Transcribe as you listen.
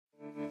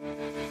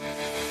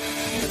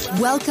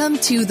Welcome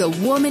to the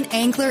Woman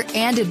Angler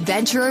and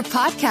Adventurer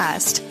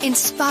podcast,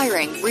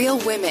 inspiring real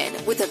women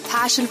with a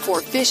passion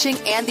for fishing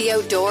and the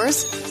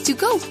outdoors to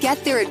go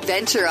get their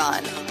adventure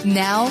on.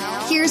 Now,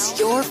 here's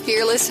your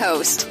fearless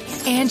host,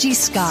 Angie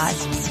Scott.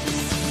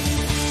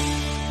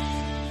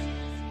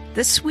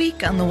 This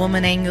week on the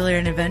Woman Angler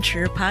and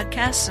Adventurer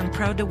podcast, I'm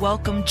proud to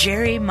welcome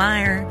Geri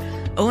Meyer,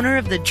 owner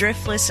of the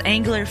Driftless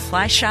Angler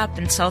Fly Shop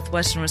in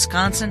southwestern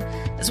Wisconsin,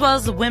 as well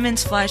as the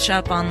Women's Fly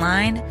Shop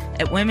online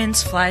at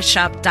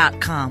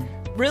womensflyshop.com.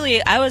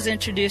 Really, I was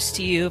introduced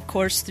to you, of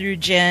course, through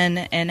Jen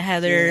and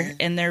Heather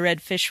and their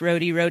Redfish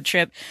Roadie road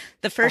trip.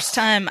 The first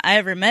time I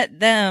ever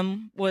met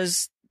them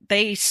was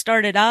they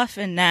started off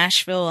in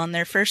Nashville on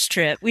their first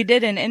trip. We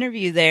did an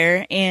interview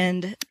there,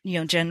 and,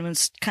 Jen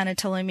was kind of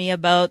telling me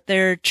about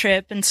their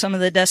trip and some of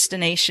the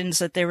destinations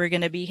that they were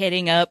going to be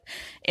hitting up.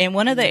 And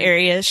one of the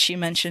areas she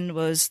mentioned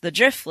was the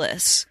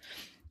Driftless.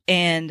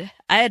 And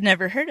I had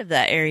never heard of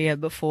that area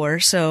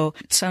before, so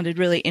it sounded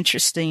really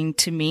interesting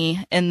to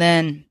me. And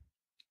then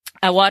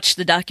I watched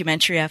the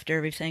documentary after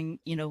everything,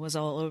 was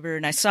all over,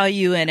 and I saw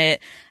you in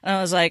it, and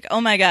I was like, oh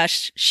my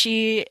gosh,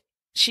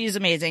 She's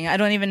amazing. I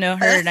don't even know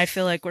her, and I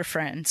feel like we're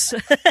friends.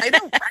 I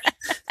know. Right?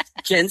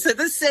 Jen said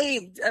the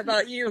same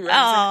about you.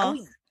 I was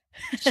like,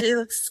 she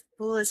looks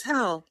cool as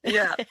hell.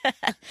 Yeah.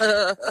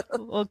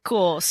 Well,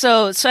 cool.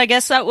 So I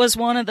guess that was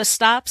one of the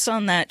stops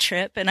on that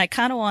trip, and I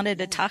kind of wanted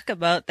to talk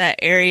about that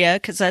area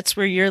because that's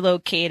where you're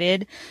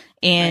located,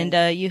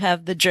 and you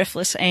have the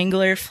Driftless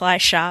Angler Fly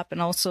Shop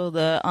and also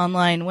the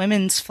online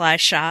Women's Fly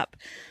Shop.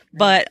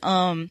 But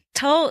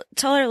tell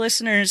our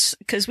listeners,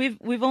 because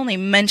we've only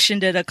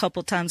mentioned it a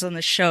couple times on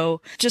the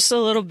show, just a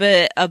little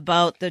bit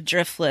about the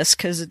Driftless,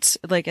 because it's,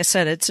 like I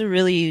said, it's a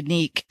really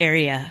unique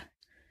area.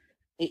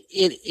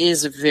 It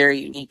is a very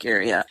unique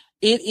area.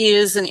 It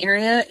is an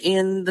area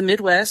in the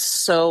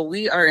Midwest, so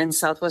we are in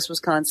southwest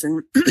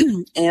Wisconsin,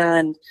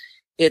 and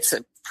it's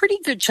a pretty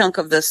good chunk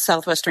of the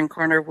southwestern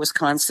corner of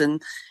Wisconsin,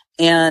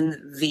 and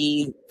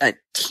the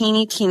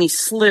teeny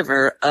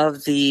sliver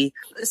of the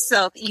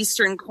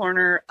southeastern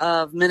corner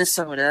of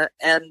Minnesota,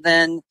 and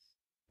then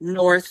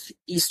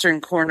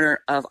northeastern corner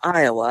of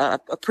Iowa,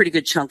 a pretty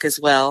good chunk as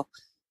well,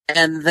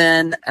 and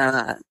then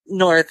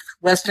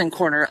northwestern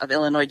corner of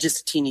Illinois,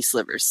 just teeny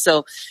slivers.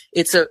 So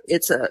it's a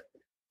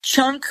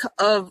chunk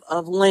of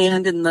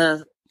land in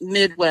the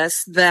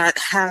Midwest that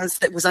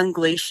was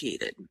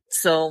unglaciated.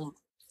 So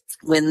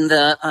when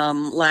the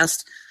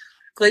last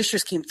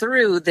glaciers came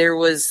through, there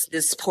was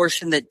this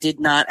portion that did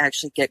not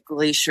actually get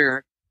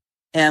glacier.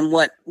 And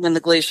when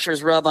the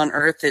glaciers rub on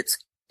Earth, it's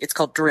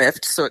called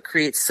drift. So it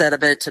creates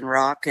sediment and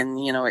rock and,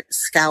 it's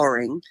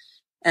scouring.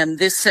 And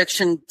this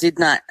section did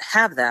not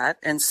have that.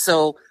 And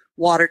so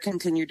water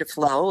continued to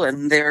flow,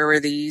 and there were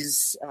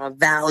these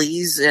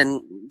valleys,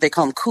 and they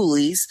call them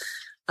coulees.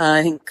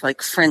 I think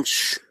like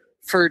French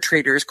fur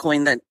traders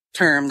coined that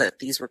term, that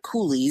these were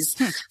coulees.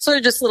 So they're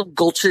just little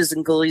gulches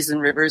and gullies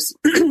and rivers,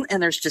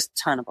 and there's just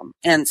a ton of them.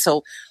 And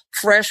so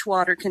fresh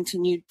water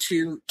continued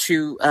to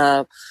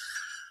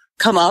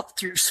come up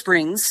through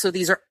springs. So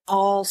these are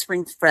all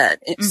spring fed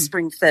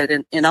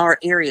in our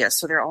area.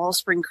 So they're all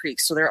spring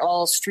creeks. So they're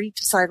all street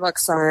to sidewalk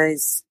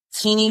size,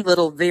 teeny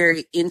little,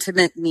 very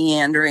intimate,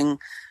 meandering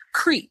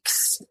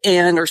creeks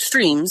or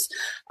streams.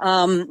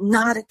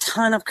 Not a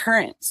ton of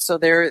currents. So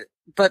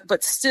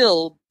but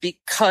still,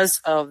 because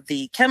of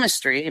the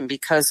chemistry and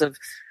because of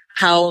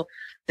how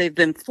they've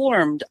been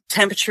formed,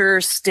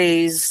 temperature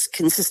stays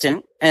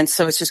consistent. And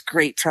so it's just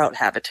great trout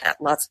habitat.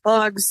 Lots of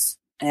bugs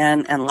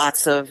and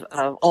lots of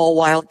all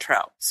wild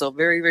trout. So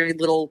very, very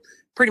little,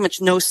 pretty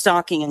much no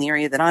stocking in the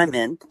area that I'm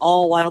in.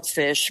 All wild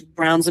fish,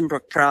 browns and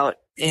brook trout.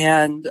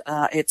 And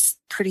it's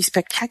pretty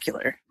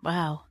spectacular.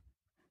 Wow.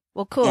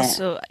 Well, cool.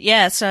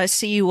 Yeah. So I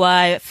see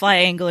why fly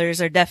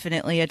anglers are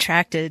definitely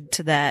attracted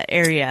to that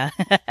area.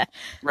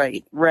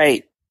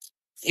 Right.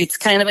 It's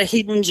kind of a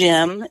hidden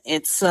gem.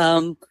 It's,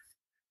 not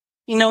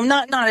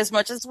as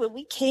much as when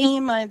we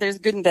came. There's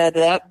good and bad to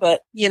that,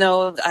 but,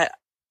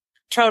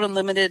 Trout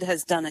Unlimited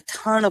has done a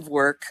ton of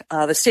work.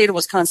 The state of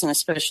Wisconsin,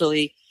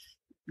 especially,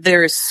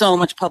 there is so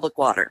much public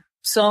land.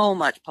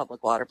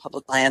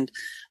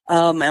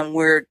 And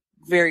we're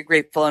very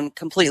grateful and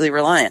completely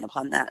reliant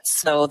upon that.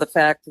 So the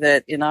fact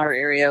that in our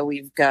area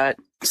we've got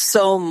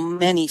so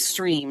many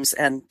streams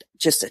and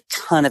just a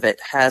ton of it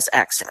has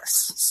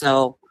access.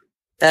 So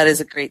that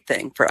is a great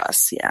thing for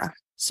us. Yeah.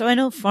 So I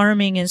know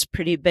farming is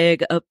pretty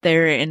big up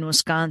there in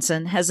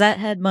Wisconsin. Has that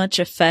had much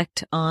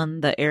effect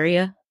on the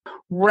area?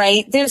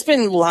 Right. There's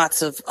been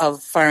lots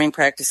of farming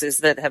practices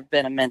that have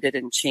been amended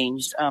and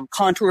changed.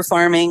 Contour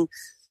farming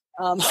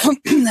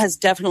has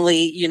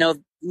definitely,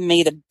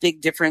 made a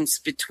big difference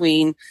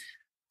between.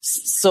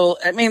 So,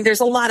 there's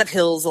a lot of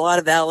hills, a lot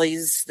of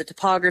valleys. The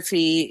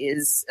topography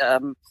is,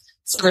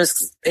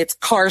 it's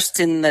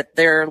karst in that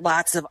there are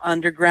lots of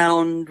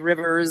underground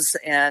rivers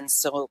and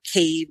so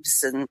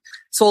caves, and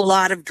so a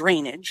lot of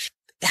drainage.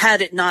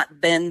 Had it not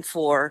been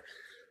for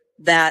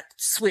that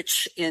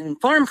switch in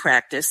farm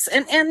practice,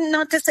 and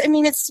not to say,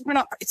 it's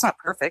not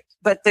perfect,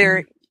 but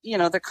there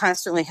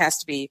constantly has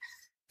to be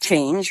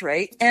change,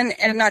 right? And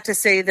not to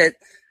say that,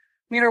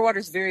 I mean, our water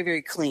is very,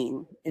 very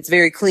clean. It's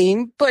very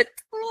clean, but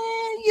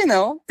you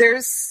know,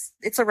 it's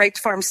a right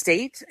to farm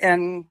state,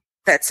 and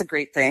that's a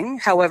great thing.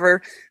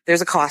 However,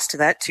 there's a cost to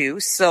that too.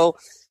 So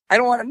I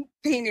don't want to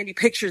paint any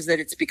pictures that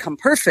it's become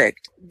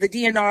perfect. The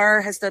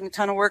DNR has done a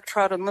ton of work.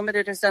 Trout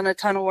Unlimited has done a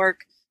ton of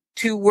work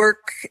to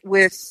work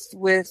with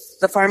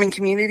the farming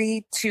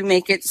community to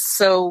make it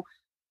so,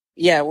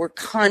 yeah, we're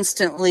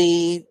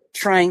constantly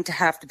trying to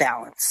have to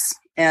balance.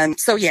 And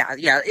so,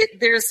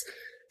 it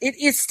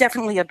is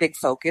definitely a big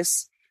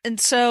focus. And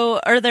so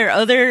are there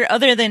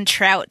other than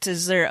trout,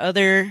 is there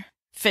other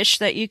fish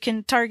that you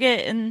can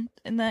target in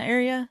that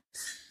area?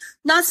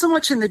 Not so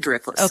much in the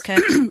driftless. Okay.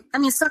 I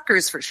mean,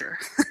 suckers for sure.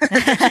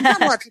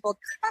 Not a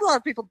lot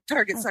of people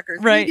target suckers.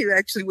 Right. We do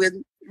actually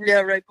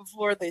right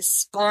before they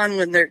spawn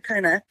when they're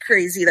kind of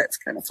crazy. That's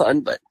kind of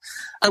fun, but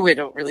we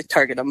don't really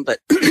target them, but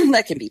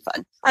that can be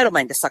fun. I don't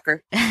mind a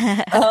sucker.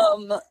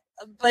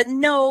 But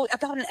no,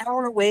 about an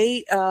hour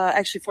away,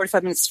 actually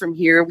 45 minutes from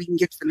here, we can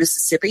get to the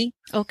Mississippi.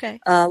 Okay.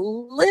 A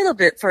little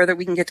bit further,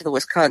 we can get to the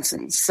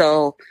Wisconsin.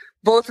 So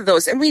both of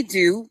those, and we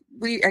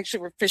actually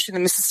were fishing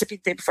the Mississippi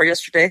the day before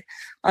yesterday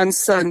on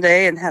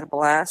Sunday and had a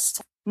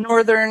blast.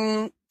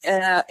 Northern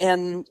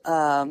and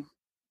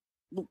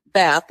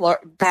bass,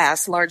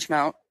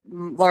 largemouth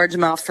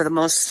for the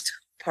most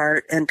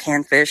part, and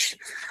panfish.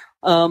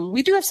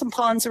 We do have some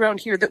ponds around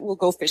here that we'll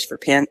go fish for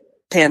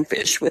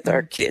panfish with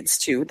our kids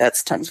too.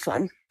 That's tons of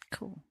fun.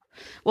 Cool.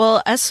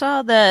 Well, I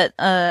saw that,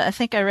 I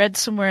think I read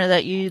somewhere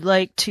that you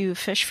like to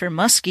fish for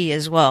muskie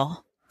as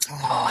well. Oh,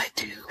 I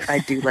do. I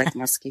do like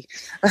muskie.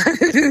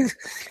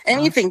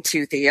 Anything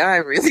toothy, I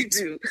really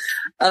do.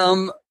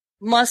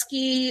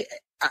 Muskie,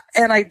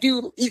 and I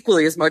do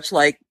equally as much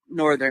like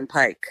northern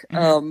pike.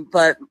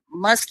 But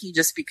muskie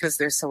just because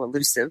they're so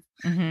elusive.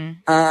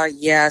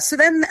 Yeah. So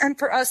then, and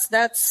for us,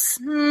 that's,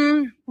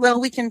 well,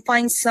 we can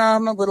find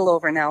some a little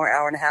over an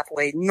hour and a half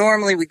away.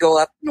 Normally we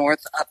go up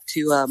north, up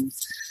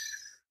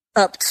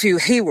to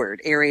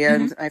Hayward area,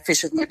 and I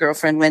fish with my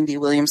girlfriend, Wendy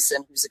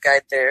Williamson, who's a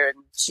guide there,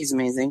 and she's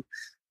amazing.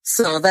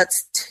 So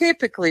that's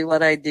typically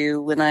what I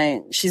do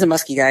she's a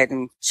muskie guide,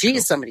 and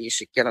she's somebody you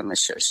should get on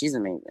this show. She's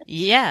amazing.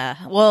 Yeah.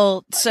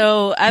 Well,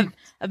 so I've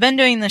been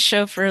doing this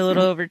show for a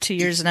little over 2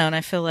 years now, and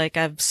I feel like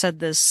I've said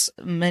this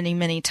many,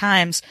 many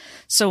times.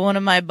 So one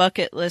of my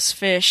bucket list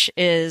fish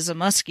is a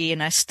muskie,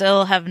 and I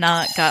still have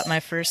not got my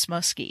first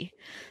muskie.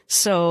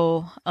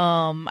 So,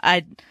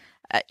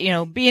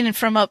 being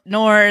from up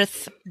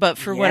north, but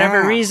for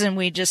whatever reason,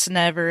 we just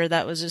never,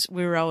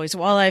 we were always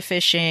walleye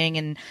fishing,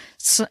 and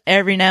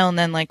every now and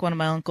then, like one of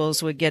my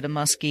uncles would get a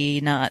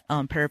muskie, not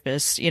on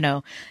purpose,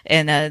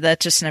 and that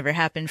just never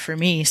happened for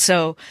me.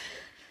 So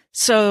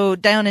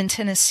down in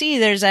Tennessee,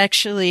 there's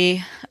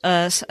actually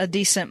a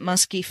decent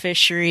muskie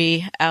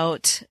fishery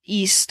out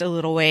east a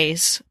little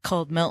ways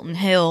called Melton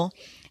Hill.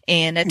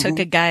 And I took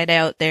a guide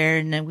out there,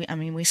 and then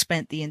we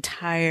spent the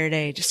entire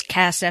day just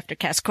cast after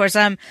cast. Of course,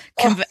 I'm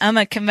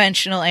a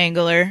conventional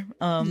angler.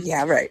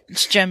 Yeah, right.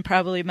 Which Jen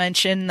probably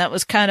mentioned. That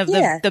was kind of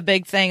the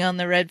big thing on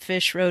the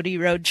Redfish Roadie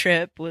road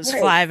trip was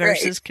fly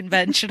versus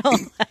conventional.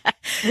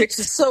 Which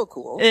is so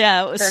cool.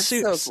 Yeah, it was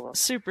so cool.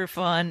 Super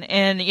fun.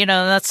 And,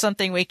 that's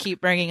something we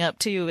keep bringing up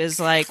too, is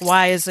like,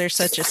 why is there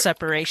such a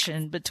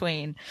separation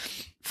between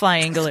fly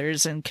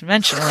anglers and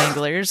conventional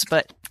anglers?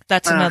 But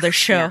that's another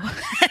show.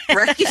 Yeah.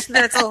 Right?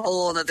 That's a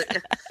whole other.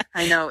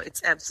 I know,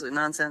 it's absolute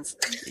nonsense.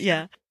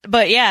 Yeah.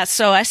 But yeah,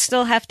 so I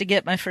still have to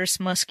get my first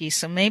muskie,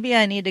 so maybe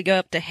I need to go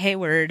up to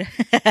Hayward.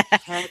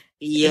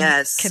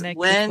 Yes.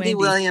 Wendy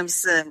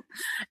Williamson.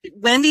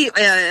 Wendy,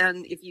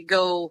 and if you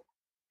go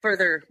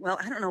further, well,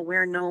 I don't know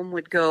where Nome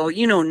would go.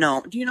 You know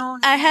Nome. Do you know?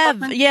 I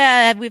have.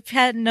 Yeah, we've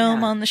had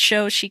Nome on the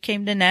show. She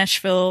came to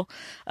Nashville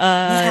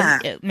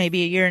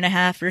maybe a year and a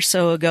half or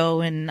so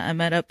ago, and I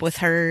met up with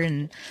her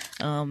and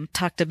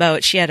talked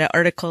about, she had an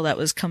article that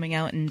was coming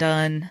out and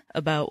done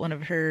about one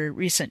of her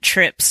recent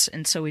trips,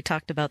 and so we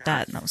talked about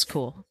that, and that was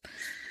cool.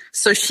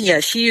 So she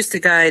used to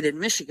guide in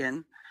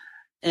Michigan,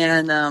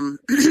 and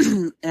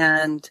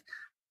and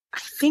I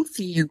think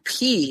the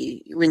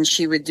UP, when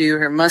she would do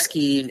her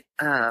muskie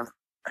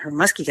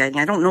guiding.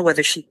 I don't know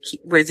whether she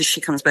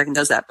comes back and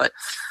does that, but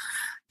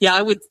yeah,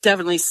 I would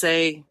definitely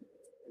say,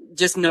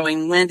 just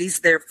knowing Wendy's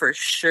there for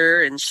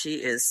sure, and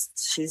she's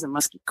a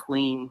muskie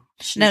queen.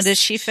 Now, does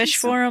she fish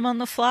for him on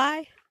the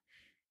fly?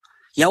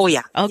 Yeah, oh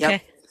yeah. Okay.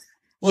 Yep.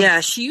 Well, yeah,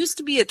 she used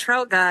to be a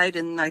trout guide,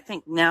 and I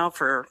think now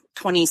for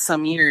 20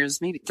 some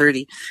years, maybe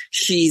 30,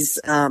 she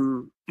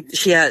and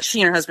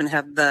her husband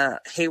have the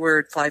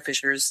Hayward Fly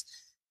Fishers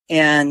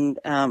and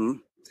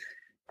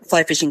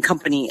fly fishing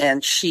company,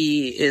 and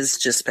she is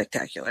just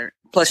spectacular.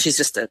 Plus, she's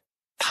just a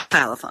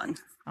pile of fun.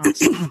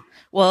 Awesome.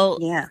 Well,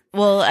 yeah.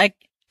 Well,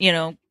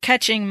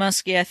 catching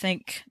muskie, I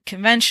think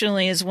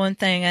conventionally is one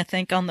thing. I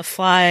think on the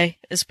fly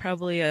is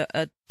probably a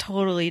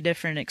totally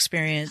different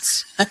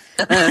experience.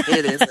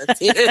 It is.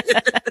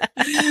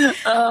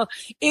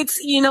 It's,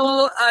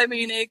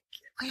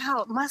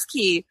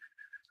 muskie.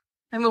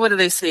 I mean, what do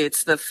they say?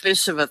 It's the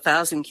fish of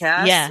 1,000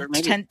 casts? Yeah, or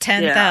maybe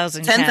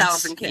 10,000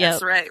 10,000 casts.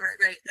 Yep. Right.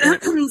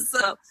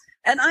 So,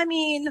 and I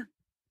mean,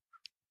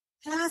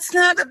 that's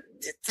not a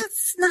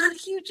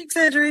huge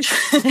exaggeration.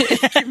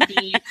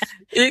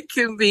 It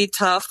can be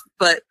tough,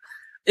 but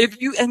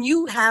if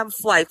you have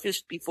fly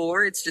fished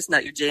before, it's just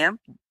not your jam.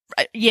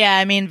 Yeah,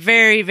 I mean,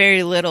 very,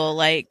 very little.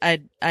 Like,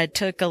 I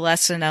took a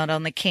lesson out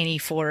on the Caney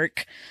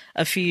Fork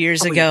a few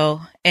years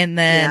ago, and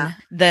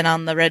then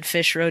on the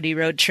Redfish Roadie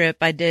road trip,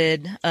 I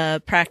did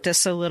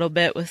practice a little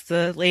bit with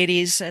the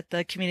ladies at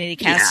the community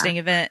casting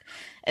event,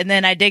 and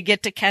then I did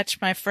get to catch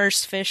my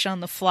first fish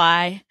on the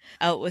fly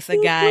out with a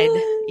guide.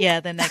 Yeah,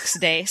 the next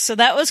day, so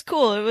that was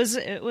cool.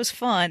 It was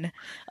fun.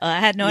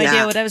 I had no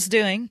idea what I was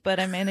doing, but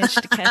I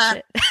managed to catch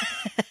it.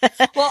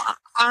 Well,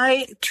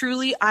 I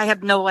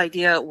have no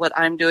idea what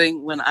I'm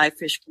doing when I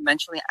fish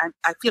conventionally. I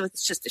feel like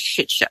it's just a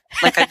shit show.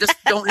 Like, I just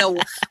don't know.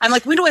 I'm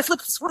like, when do I flip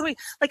this?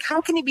 Like,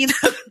 how can it be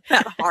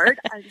that hard?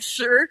 I'm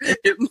sure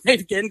it might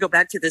again go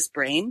back to this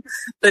brain,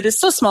 but it's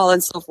so small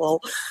and so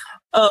full.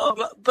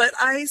 But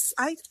I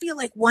feel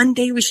like one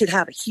day we should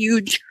have a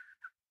huge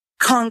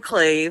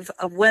conclave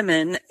of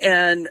women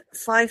and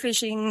fly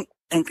fishing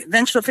and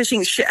conventional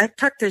fishing. I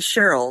talked to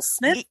Cheryl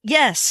Smith.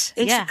 Yes.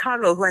 In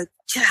Chicago, who I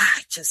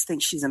just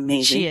think she's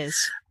amazing.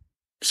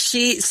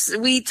 She is.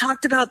 We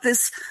talked about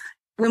this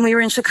when we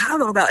were in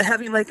Chicago about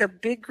having like a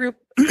big group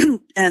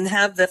and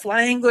have the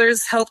fly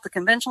anglers help the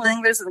conventional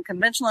anglers and the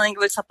conventional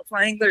anglers help the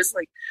fly anglers,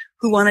 like,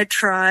 who want to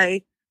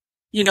try,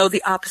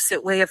 the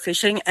opposite way of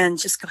fishing and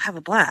just go have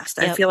a blast.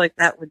 Yep. I feel like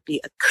that would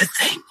be a good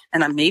thing.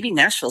 And maybe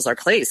Nashville's our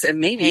place, and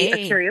maybe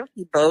a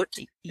karaoke boat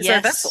is our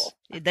vessel.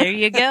 There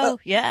you go.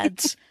 Yeah.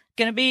 It's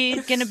gonna be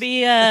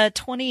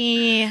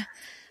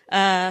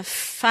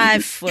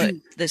 5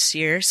 foot this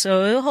year,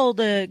 so it'll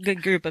hold a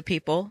good group of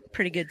people,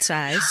 pretty good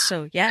size.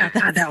 So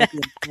that would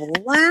be a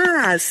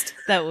blast.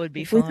 That would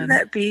be fun. Wouldn't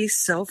that be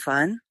so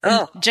fun?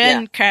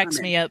 Jen cracks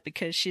me up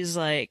because she's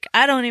like,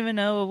 I don't even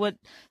know what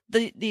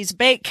these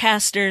bait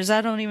casters.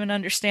 I don't even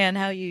understand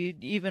how you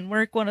even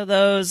work one of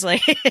those.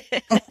 Like,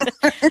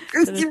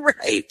 you're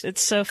right.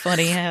 It's so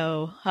funny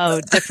how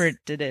different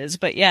it is.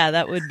 But yeah,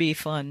 that would be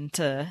fun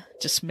to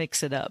just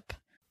mix it up.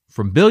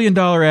 From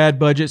billion-dollar ad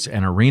budgets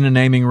and arena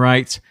naming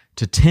rights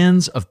to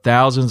tens of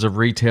thousands of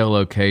retail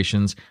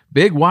locations,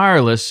 big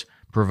wireless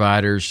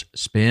providers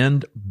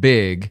spend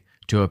big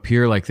to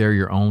appear like they're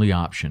your only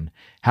option.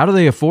 How do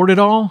they afford it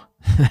all?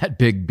 That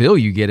big bill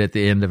you get at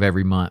the end of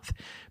every month.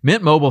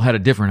 Mint Mobile had a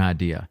different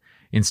idea.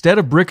 Instead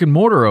of brick and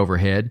mortar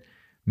overhead,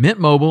 Mint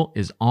Mobile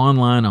is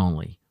online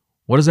only.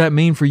 What does that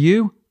mean for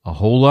you? A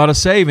whole lot of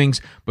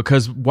savings,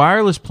 because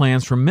wireless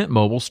plans from Mint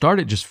Mobile start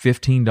at just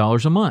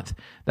 $15 a month.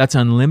 That's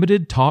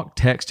unlimited talk,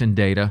 text, and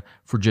data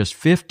for just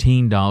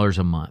 $15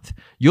 a month.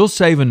 You'll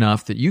save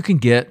enough that you can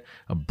get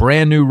a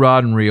brand new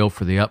rod and reel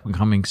for the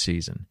upcoming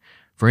season.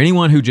 For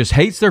anyone who just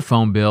hates their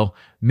phone bill,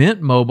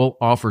 Mint Mobile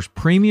offers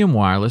premium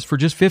wireless for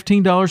just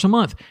 $15 a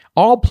month.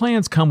 All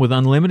plans come with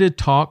unlimited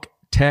talk,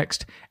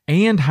 text,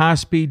 and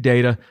high-speed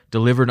data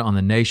delivered on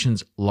the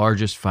nation's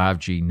largest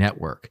 5G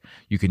network.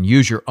 You can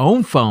use your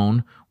own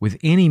phone with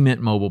any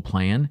Mint Mobile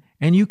plan,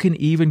 and you can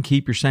even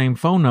keep your same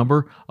phone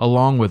number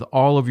along with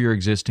all of your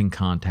existing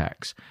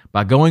contacts.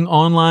 By going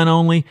online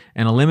only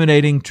and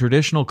eliminating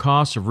traditional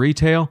costs of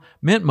retail,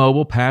 Mint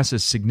Mobile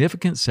passes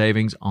significant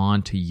savings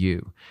on to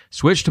you.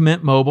 Switch to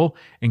Mint Mobile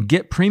and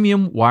get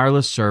premium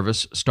wireless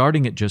service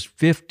starting at just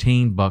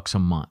 $15 a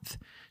month.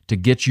 To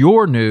get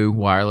your new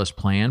wireless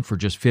plan for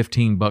just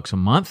 $15 a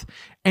month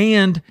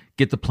and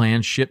get the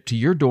plan shipped to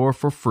your door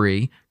for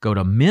free, go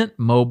to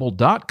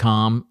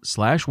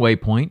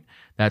mintmobile.com/waypoint.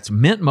 That's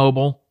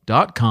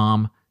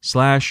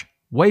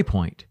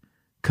mintmobile.com/waypoint.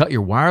 Cut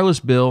your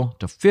wireless bill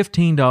to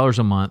 $15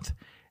 a month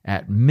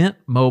at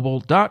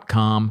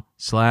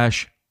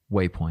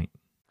mintmobile.com/waypoint.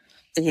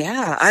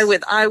 Yeah, I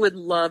would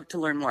love to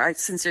learn more. I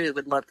sincerely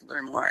would love to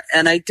learn more.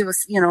 And I do,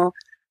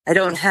 I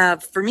don't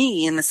have, for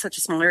me, in such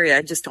a small area,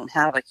 I just don't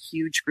have a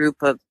huge group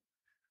of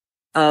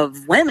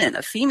women,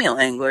 of female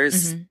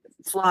anglers,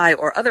 fly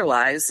or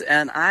otherwise.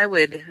 And I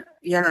would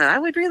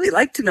really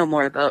like to know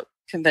more about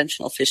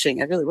conventional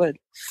fishing. I really would.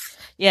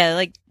 Yeah,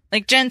 like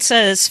Jen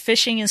says,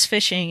 fishing is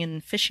fishing,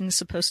 and fishing is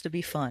supposed to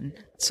be fun.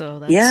 So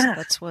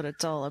that's what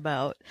it's all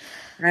about.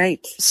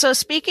 Right. So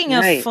speaking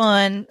of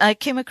fun, I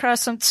came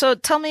across so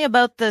tell me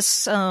about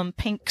this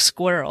pink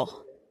squirrel.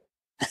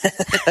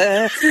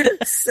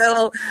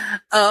 So,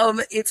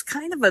 it's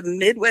kind of a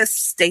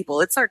Midwest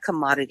staple. It's our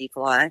commodity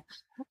fly.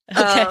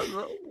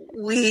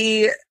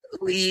 Okay.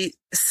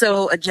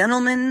 So a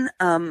gentleman,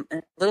 a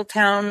little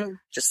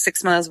town just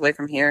 6 miles away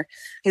from here,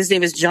 his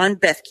name is John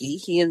Bethke.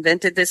 He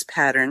invented this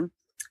pattern,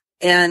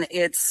 and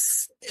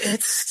it's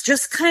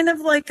just kind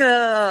of like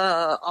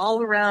a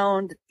all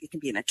around, it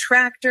can be an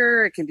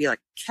attractor. It can be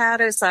like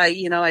caddis. I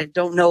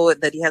don't know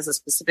that he has a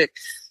specific,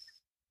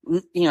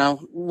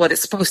 what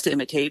it's supposed to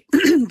imitate,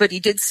 but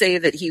he did say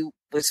that he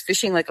was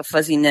fishing like a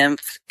fuzzy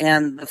nymph,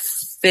 and the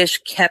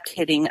fish kept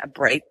hitting a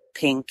bright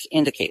pink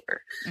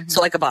indicator. Mm-hmm.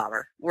 So like a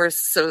bobber.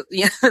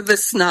 The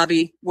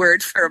snobby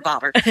word for a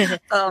bobber.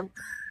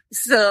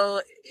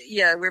 So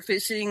yeah, we're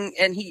fishing,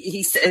 and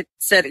he said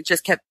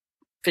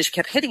fish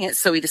kept hitting it.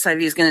 So he decided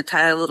he was going to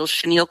tie a little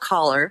chenille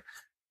collar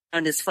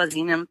around his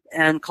fuzzy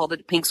and called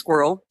it a pink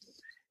squirrel.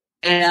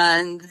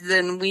 And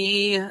then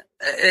we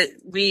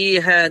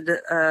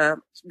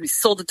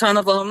sold a ton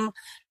of them,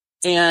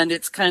 and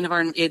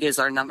it is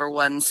our number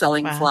one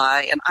selling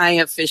fly. And I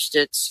have fished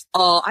it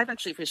I've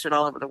actually fished it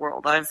all over the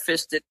world. I've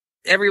fished it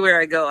everywhere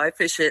I go. I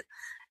fish it,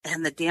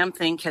 and the damn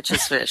thing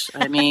catches fish.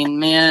 I mean,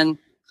 man,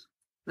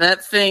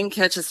 that thing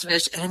catches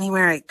fish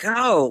anywhere I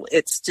go.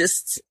 It's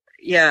just,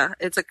 yeah,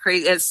 it's a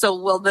crazy.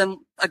 Then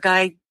a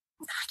guy,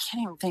 I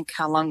can't even think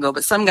how long ago,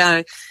 but some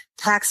guy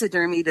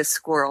taxidermied a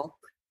squirrel,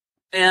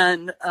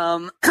 and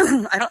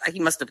he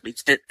must have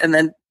bleached it and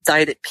then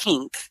dyed it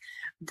pink.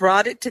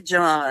 Brought it to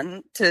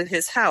John to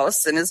his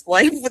house, and his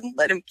wife wouldn't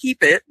let him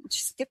keep it.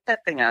 She said, "Get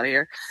that thing out of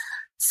here."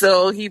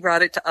 So he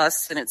brought it to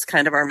us, and it's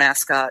kind of our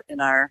mascot in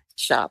our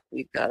shop.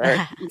 We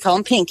call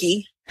him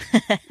Pinky,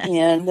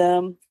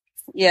 and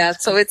yeah.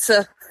 So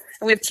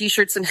we have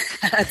T-shirts and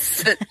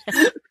hats that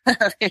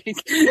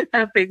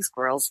have big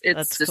squirrels.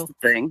 It's just a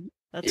thing.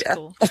 That's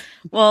cool.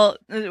 Well,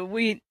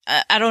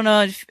 I don't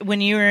know if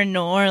when you were in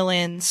New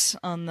Orleans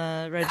on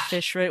the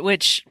Redfish,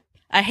 which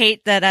I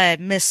hate that I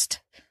missed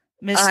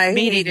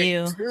meeting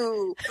you.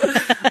 Too.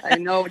 I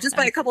know, just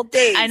by a couple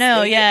days. I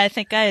know, yeah. I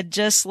think I had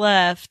just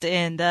left,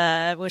 and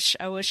I wish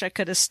I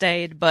could have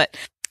stayed. But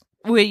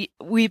we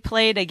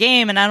played a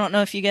game, and I don't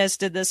know if you guys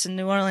did this in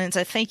New Orleans.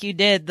 I think you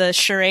did the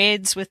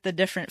charades with the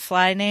different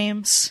fly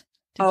names.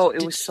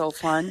 It was so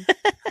fun.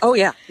 Oh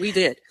yeah, we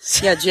did.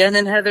 Yeah, Jen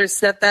and Heather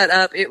set that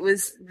up. It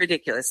was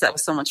ridiculous. That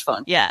was so much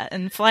fun. Yeah,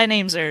 and fly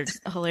names are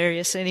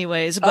hilarious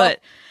anyways, but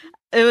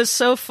it was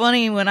so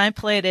funny when I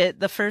played it.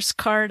 The first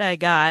card I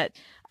got,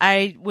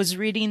 I was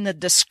reading the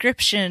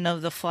description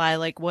of the fly,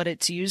 like what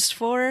it's used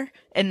for,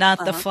 and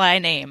not the fly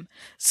name.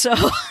 So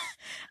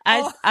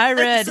I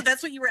read. So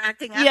that's what you were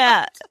acting out.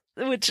 Yeah.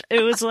 Which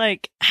it was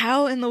like,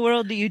 how in the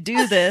world do you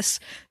do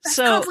this? That's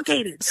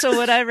complicated. So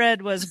what I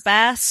read was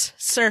bass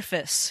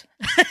surface.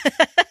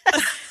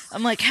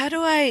 I'm like, how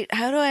do I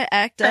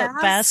act up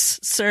bass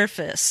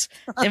surface?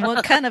 And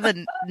what kind of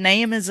a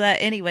name is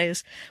that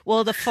anyways?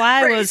 Well, the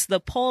fly was the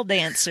pole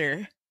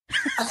dancer,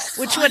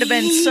 which would have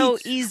been so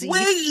easy.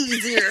 Way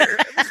easier.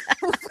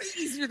 Way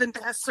easier than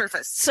bass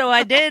surface. So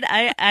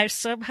I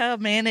somehow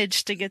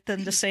managed to get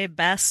them to say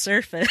bass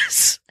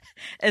surface.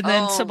 And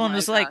then someone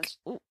was like,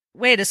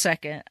 wait a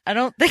second, I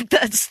don't think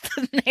that's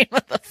the name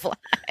of the fly.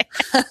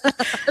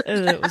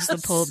 It was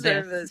the pole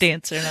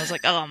dancer, and I was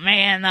like, oh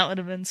man, that would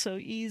have been so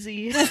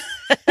easy.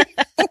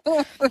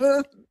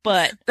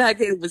 But that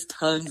game was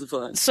tons of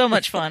fun. So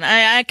much fun.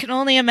 I can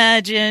only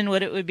imagine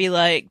what it would be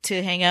like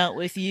to hang out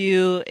with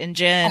you and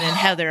Jen and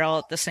Heather all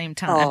at the same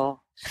time.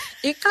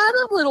 It got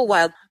a little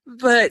wild,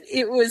 but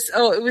it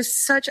was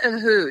such a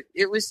hoot.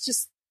 It was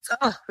just,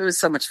 it was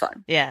so much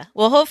fun. Yeah.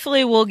 Well,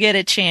 hopefully we'll get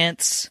a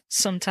chance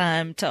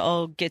sometime to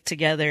all get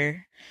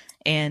together.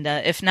 And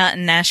if not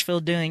in Nashville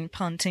doing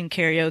punting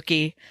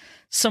karaoke,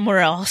 somewhere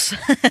else.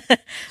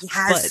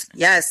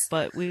 Yes.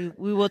 But we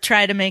will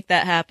try to make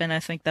that happen. I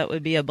think that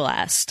would be a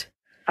blast.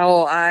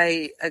 Oh,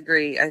 I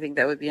agree. I think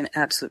that would be an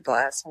absolute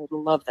blast. I would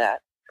love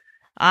that.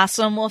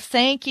 Awesome. Well,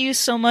 thank you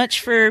so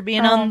much for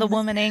being on the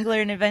Woman Angler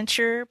and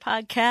Adventure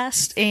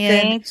podcast.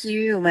 And thank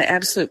you. My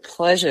absolute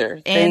pleasure.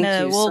 Thank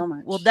you so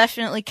much. We'll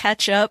definitely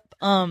catch up.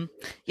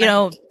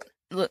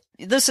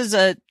 This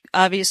is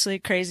obviously a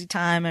crazy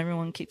time.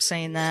 Everyone keeps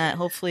saying that.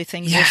 Hopefully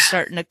things are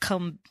starting to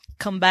come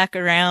back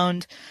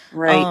around.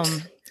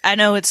 Right. I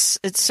know it's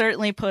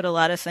certainly put a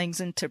lot of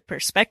things into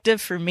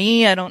perspective for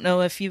me. I don't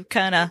know if you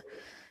kind of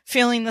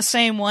feeling the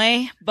same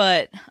way,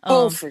 but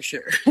for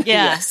sure. Yeah.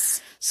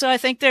 Yes. So I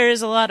think there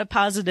is a lot of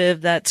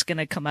positive that's going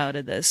to come out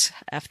of this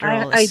after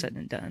all is said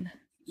and done.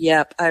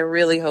 Yep. I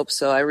really hope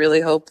so. I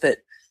really hope that,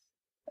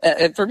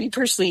 for me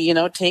personally,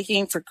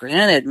 taking for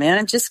granted,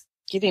 man, just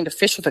getting to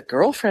fish with a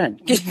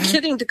girlfriend,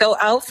 getting to go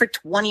out for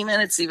 20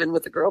 minutes even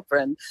with a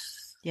girlfriend.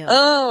 Yep.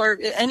 Or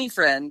any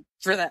friend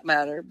for that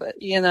matter. But,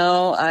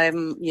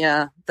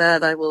 that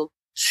I will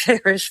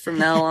cherish from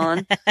now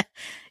on.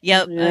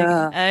 Yep.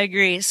 Yeah. I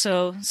agree.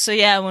 So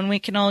yeah, when we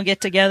can all get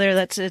together,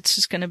 it's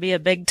just going to be a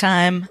big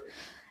time.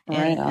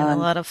 And a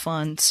lot of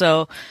fun.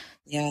 So,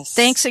 yes.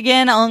 Thanks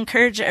again. I'll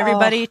encourage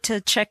everybody to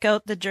check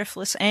out the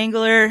Driftless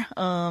Angler.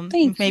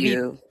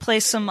 Maybe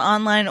place some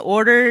online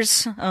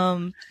orders.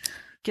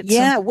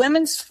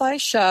 Women's Fly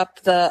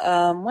Shop,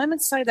 the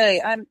women's side.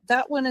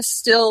 That one is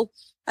still.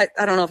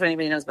 I don't know if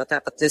anybody knows about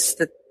that, but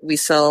we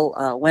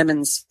sell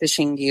women's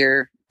fishing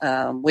gear,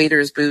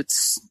 waders,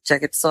 boots,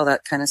 jackets, all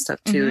that kind of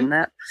stuff too,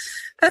 and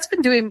that's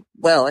been doing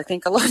well. I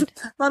think a lot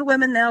of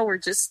women now were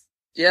just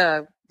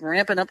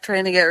ramping up,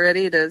 trying to get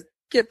ready to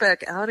get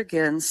back out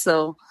again.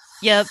 So,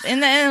 yep.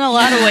 In a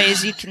lot of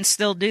ways, you can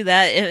still do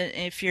that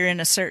if you're in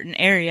a certain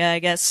area. I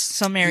guess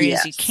some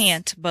areas you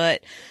can't,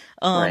 but,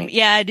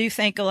 I do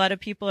think a lot of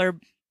people are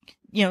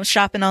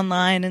shopping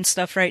online and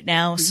stuff right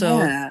now.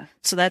 So,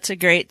 so that's a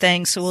great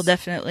thing. So we'll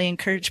definitely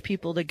encourage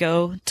people to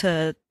go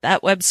to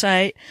that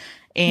website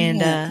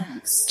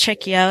and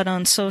check you out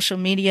on social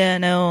media. I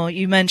know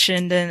you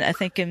mentioned, and I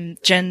think in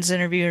Jen's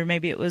interview, or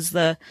maybe it was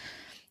the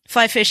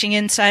Fly Fishing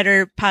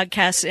Insider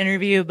podcast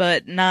interview,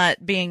 but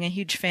not being a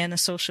huge fan of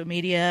social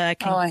media.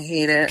 I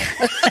hate it.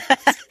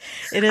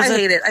 It is. I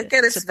hate it. I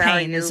get its pain,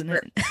 value, isn't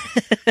it?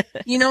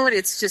 You know what?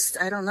 It's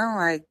just, I don't know.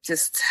 I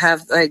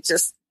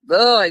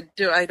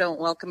don't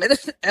welcome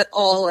it at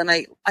all. And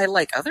I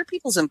like other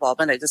people's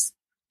involvement.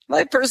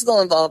 My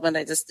personal involvement,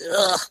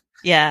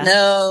 yeah.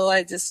 No,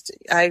 I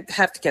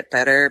have to get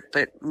better,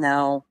 but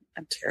no,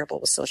 I'm terrible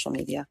with social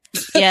media.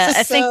 Yeah.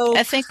 I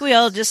think we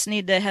all just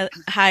need to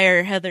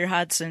hire Heather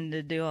Hodson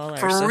to do all our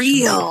social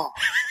media.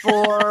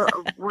 For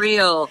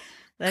real.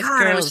 That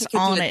girl's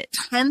on it.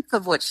 A hundredth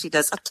of what she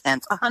does.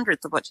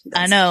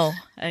 I know.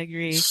 I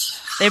agree.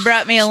 They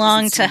brought me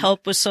along to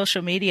help with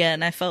social media,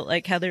 and I felt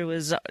like Heather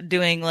was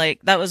doing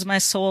that was my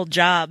sole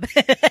job.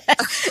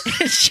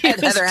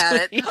 Heather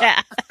had it.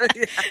 Yeah.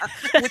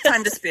 With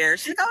time to spare.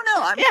 She's like,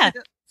 oh no. Yeah,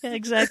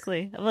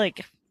 exactly. I'm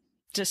like,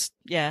 just,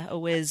 a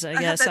whiz, I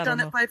guess. I had that done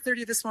at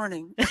 5:30 this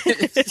morning.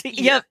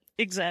 Yep,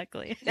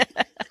 exactly.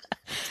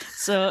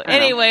 So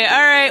anyway,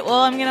 all right.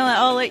 Well,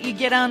 I'll let you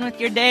get on with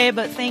your day,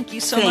 but thank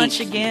you so much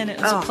again. It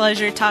was a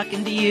pleasure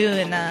talking to you,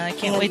 and I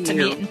can't wait to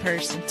meet in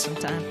person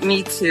sometime.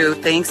 Me too.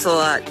 Thanks a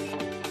lot.